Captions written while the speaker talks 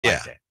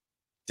like that.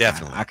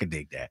 Definitely. I could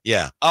dig that.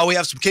 Yeah. Oh, we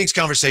have some Kings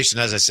conversation,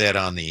 as I said,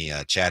 on the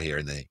chat here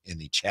in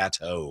the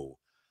chat-o.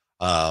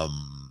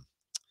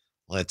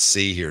 Let's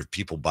see here.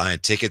 People buying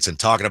tickets and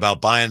talking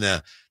about buying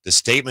the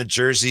statement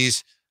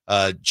jerseys.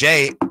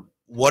 Jay,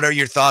 what are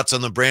your thoughts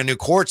on the brand new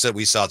courts that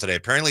we saw today?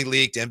 Apparently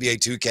leaked NBA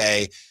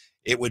 2K.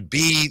 It would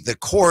be the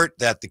court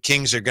that the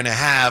Kings are going to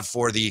have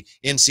for the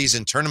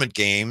in-season tournament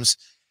games.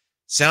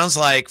 Sounds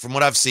like, from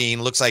what I've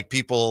seen, looks like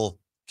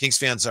Kings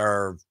fans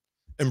are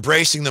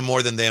embracing them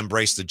more than they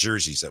embrace the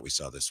jerseys that we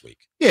saw this week.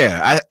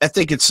 Yeah, I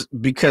think it's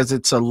because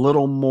it's a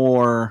little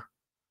more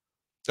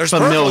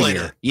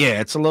familiar.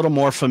 Yeah, it's a little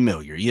more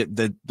familiar.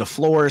 The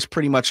floor is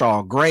pretty much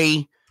all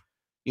gray.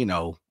 You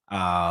know,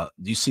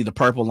 you see the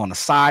purple on the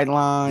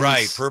sidelines.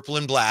 Right, purple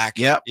and black.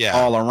 Yep, yeah,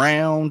 all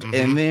around. Mm-hmm.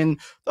 And then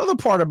the other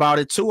part about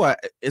it, too,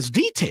 is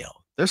detail.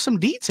 There's some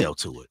detail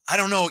to it. I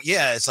don't know.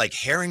 Yeah, it's like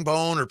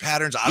herringbone or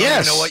patterns. I don't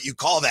even know what you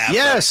call that.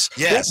 Yes.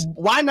 Yes. Well,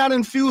 why not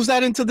infuse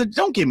that into the –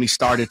 don't get me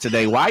started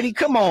today, Whitey.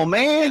 Come on,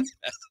 man.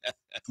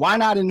 Why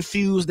not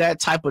infuse that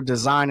type of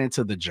design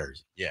into the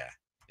jersey? Yeah,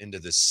 into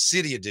the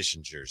City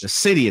Edition jersey. The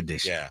City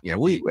Edition. Yeah. Yeah,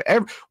 we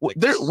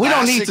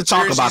don't need to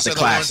talk about the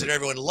classic. That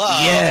everyone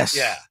loves. Yes.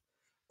 Yeah.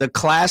 The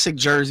classic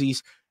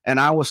jerseys. And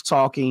I was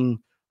talking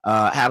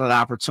had an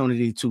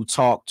opportunity to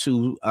talk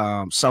to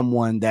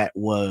someone that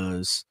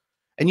was –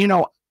 and, you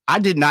know, I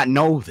did not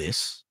know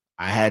this.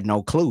 I had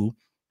no clue.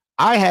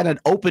 I had an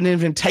open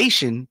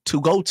invitation to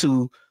go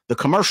to the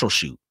commercial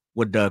shoot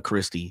with Doug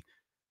Christie,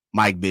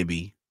 Mike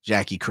Bibby,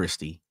 Jackie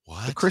Christie.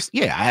 What?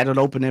 Yeah, I had an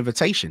open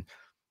invitation.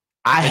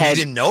 You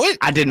didn't know it?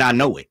 I did not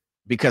know it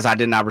because I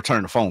did not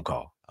return the phone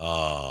call.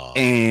 Oh.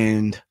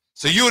 And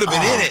so you would have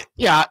been in it.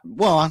 Yeah,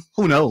 well,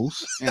 who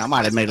knows? I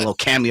might have made a little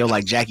cameo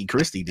like Jackie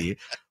Christie did.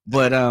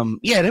 But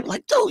yeah, they're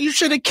like, dude, you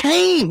should have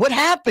came. What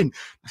happened?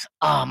 I said,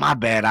 oh, my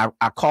bad.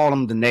 I called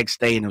them the next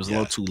day and it was a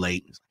little too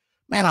late.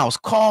 Man, I was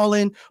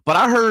calling, but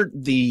I heard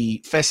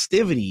the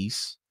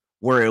festivities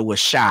where it was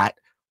shot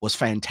was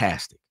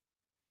fantastic.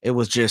 It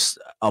was just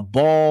a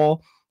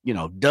ball, you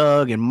know,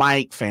 Doug and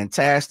Mike,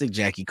 fantastic.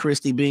 Jackie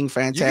Christie being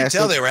fantastic. You could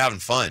tell they were having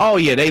fun. Oh,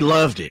 yeah, they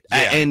loved it.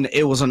 Yeah. And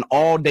it was an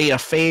all-day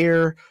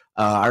affair.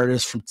 I heard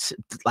this from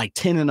like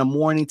 10 in the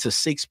morning to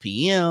 6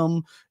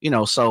 p.m., you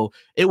know, so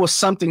it was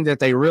something that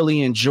they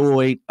really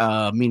enjoyed,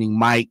 meaning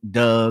Mike,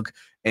 Doug,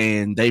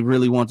 and they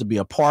really want to be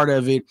a part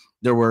of it.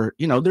 There were,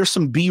 you know, there's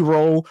some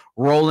B-roll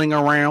rolling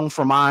around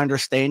from my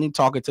understanding,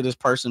 talking to this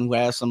person who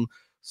has some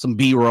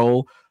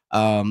B-roll.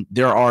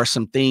 There are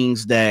some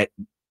things that,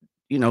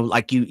 you know,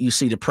 like you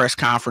see the press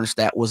conference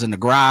that was in the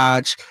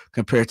garage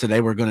compared to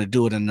they were going to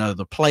do it in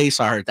another place.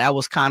 I heard that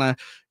was kind of,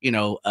 you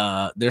know,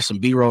 there's some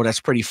B-roll that's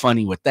pretty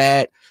funny with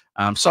that.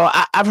 So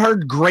I've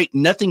heard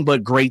nothing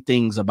but great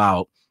things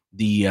about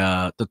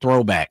the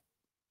throwback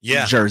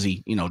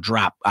jersey, you know,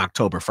 drop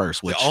October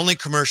 1st. The only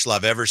commercial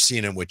I've ever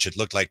seen in which it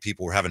looked like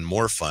people were having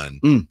more fun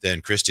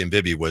than Christie and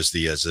Bibby was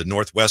the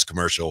Northwest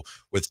commercial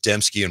with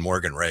Dembski and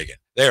Morgan Reagan.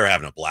 They were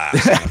having a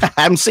blast. I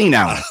haven't seen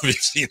that one. You've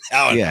seen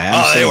that one.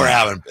 Yeah, they were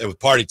having it was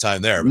party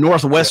time there.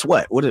 Northwest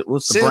what? What's the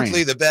brand?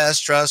 Simply the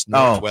best. Trust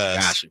Northwest.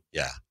 Oh, gotcha.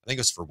 Yeah, I think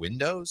it was for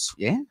Windows.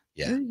 Yeah.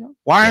 Yeah.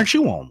 Why aren't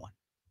you on one?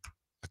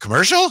 A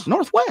commercial?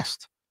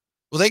 Northwest.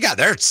 Well,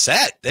 they're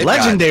set.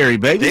 Legendary,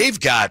 baby. They've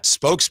got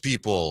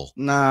spokespeople.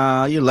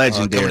 Nah, you're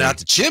legendary. Coming out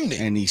the chimney.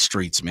 In these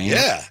streets, man.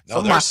 Yeah.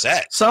 No, they're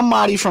set.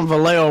 Somebody from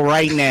Vallejo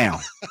right now.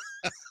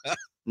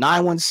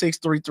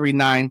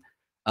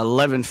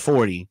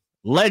 916-339-1140.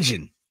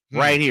 Legend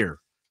right here.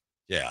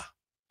 Yeah.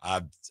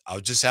 I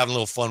was just having a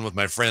little fun with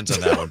my friends on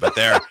that one, but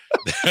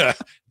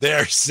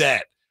they're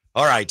set.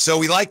 All right. So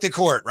we like the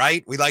court,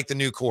 right? We like the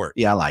new court.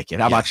 Yeah, I like it.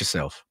 How about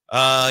yourself?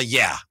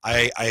 Yeah.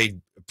 I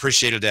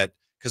appreciated that.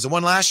 Because the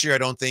one last year, I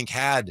don't think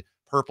had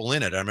purple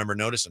in it. I remember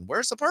noticing,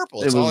 where's the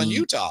purple? It's all in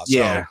Utah. So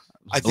yeah.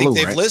 I think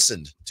they've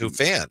listened to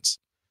fans.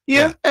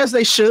 Yeah, as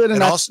they should.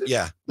 And also,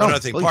 another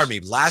thing, pardon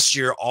me. Last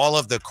year, all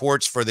of the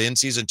courts for the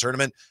in-season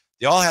tournament,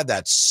 they all had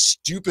that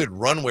stupid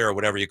runway or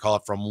whatever you call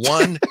it from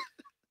one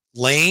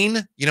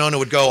lane, you know, and it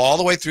would go all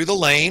the way through the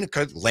lane.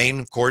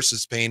 Lane, of course,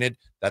 is painted.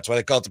 That's why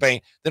they call it the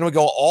paint. Then it would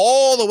go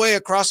all the way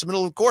across the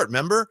middle of the court,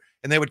 remember?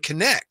 And they would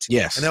connect.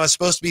 Yes. And that was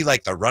supposed to be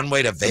like the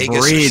runway to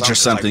Vegas bridge or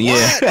something.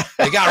 Like, yeah.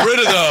 They got rid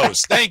of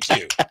those. Thank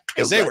you.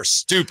 Because they were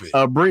stupid.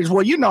 A bridge.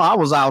 Well, you know, I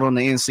was out on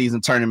the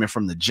in-season tournament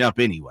from the jump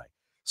anyway.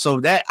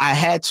 So that I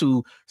had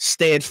to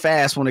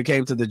steadfast when it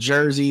came to the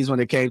jerseys, when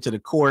it came to the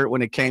court,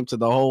 when it came to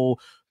the whole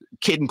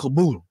kit and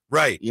caboodle.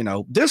 Right. You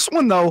know, this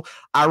one, though,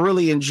 I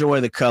really enjoy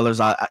the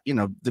colors. You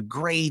know, the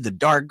gray, the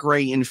dark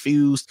gray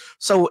infused.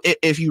 So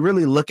if you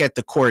really look at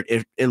the court,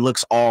 it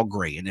looks all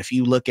gray. And if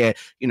you look at,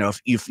 you know,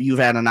 if you've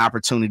had an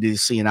opportunity to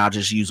see, and I'll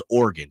just use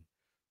Oregon,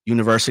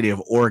 University of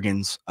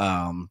Oregon's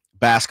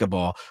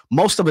basketball,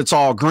 most of it's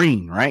all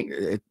green, right?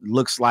 It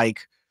looks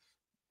like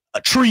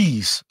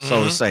trees,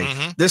 so to say.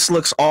 This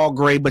looks all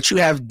gray, but you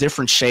have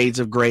different shades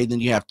of gray.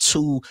 Then you have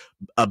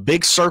a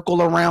big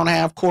circle around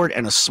half court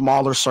and a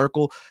smaller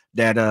circle.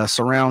 that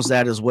surrounds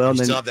that as well. You And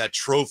still then, have that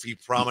trophy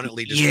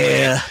prominently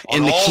displayed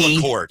in on the all key.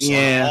 the courts.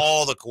 Yeah. On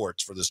all the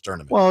courts for this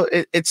tournament. Well,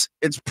 it's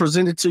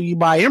presented to you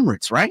by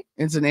Emirates, right?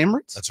 It's an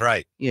Emirates. That's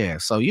right. Yeah.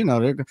 So, you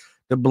know,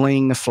 the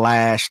bling, the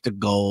flash, the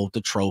gold,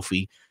 the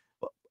trophy.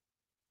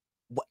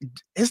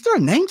 Is there a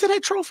name to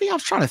that trophy? I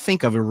was trying to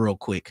think of it real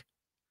quick.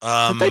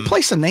 Did they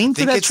place a name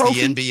to that trophy? I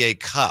think it's the NBA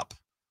Cup.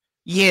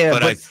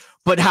 Yeah,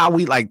 but how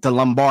we like the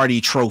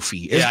Lombardi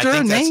Trophy. Is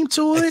there a name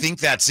to it? I think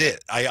that's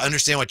it. I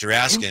understand what you're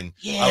asking.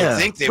 Yeah. I would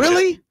think they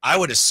really? I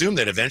would assume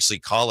they'd eventually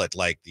call it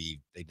like they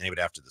name it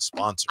after the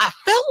sponsor. I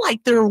felt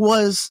like there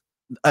was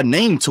a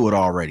name to it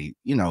already,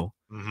 you know,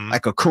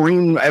 like a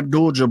Kareem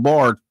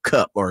Abdul-Jabbar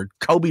Cup or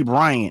Kobe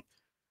Bryant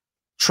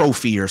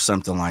Trophy or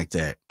something like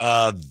that.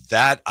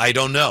 That I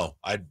don't know.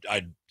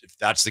 If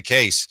that's the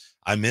case,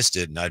 I missed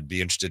it, and I'd be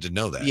interested to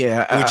know that.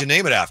 Yeah. What would you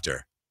name it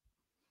after?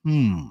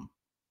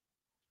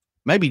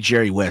 Maybe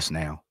Jerry West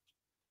now.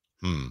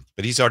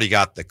 But he's already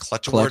got the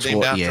Clutch Award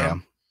named after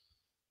him.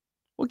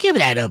 Well, give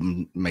that up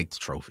and make the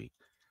trophy.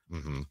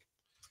 Name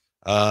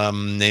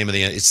of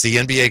it's the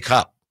NBA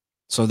Cup.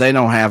 So they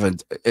don't have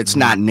it's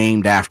not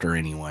named after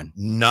anyone.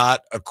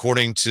 Not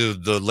according to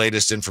the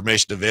latest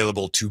information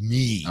available to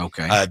me.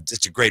 Okay.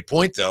 It's a great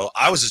point, though.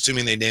 I was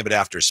assuming they name it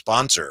after a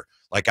sponsor.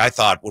 Like I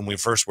thought when we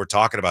first were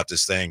talking about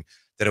this thing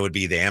that it would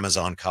be the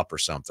Amazon Cup or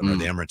something or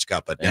the Emirates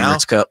Cup. But now,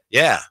 Emirates Cup.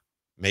 Yeah.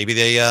 Maybe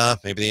they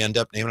end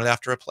up naming it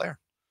after a player.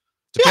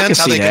 Depends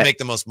how they can make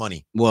the most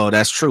money. Well,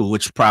 that's true,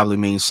 which probably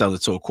means sell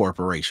it to a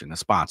corporation, a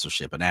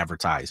sponsorship, and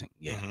advertising.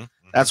 Yeah.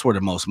 That's where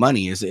the most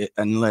money is,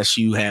 unless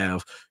you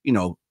have, you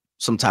know,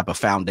 some type of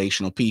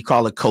foundational P.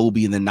 Call it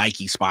Kobe and the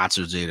Nike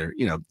sponsors it, or,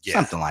 you know,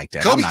 something like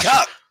that. Kobe Cup.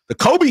 Sure. The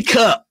Kobe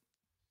Cup.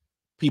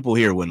 People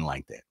here wouldn't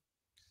like that.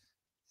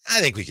 I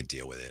think we can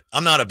deal with it.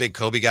 I'm not a big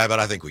Kobe guy, but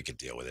I think we can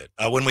deal with it.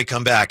 When we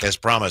come back, as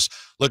promised,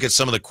 look at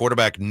some of the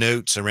quarterback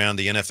notes around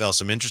the NFL.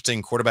 Some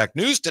interesting quarterback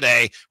news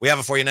today. We have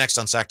it for you next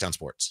on Sactown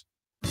Sports.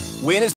 Win is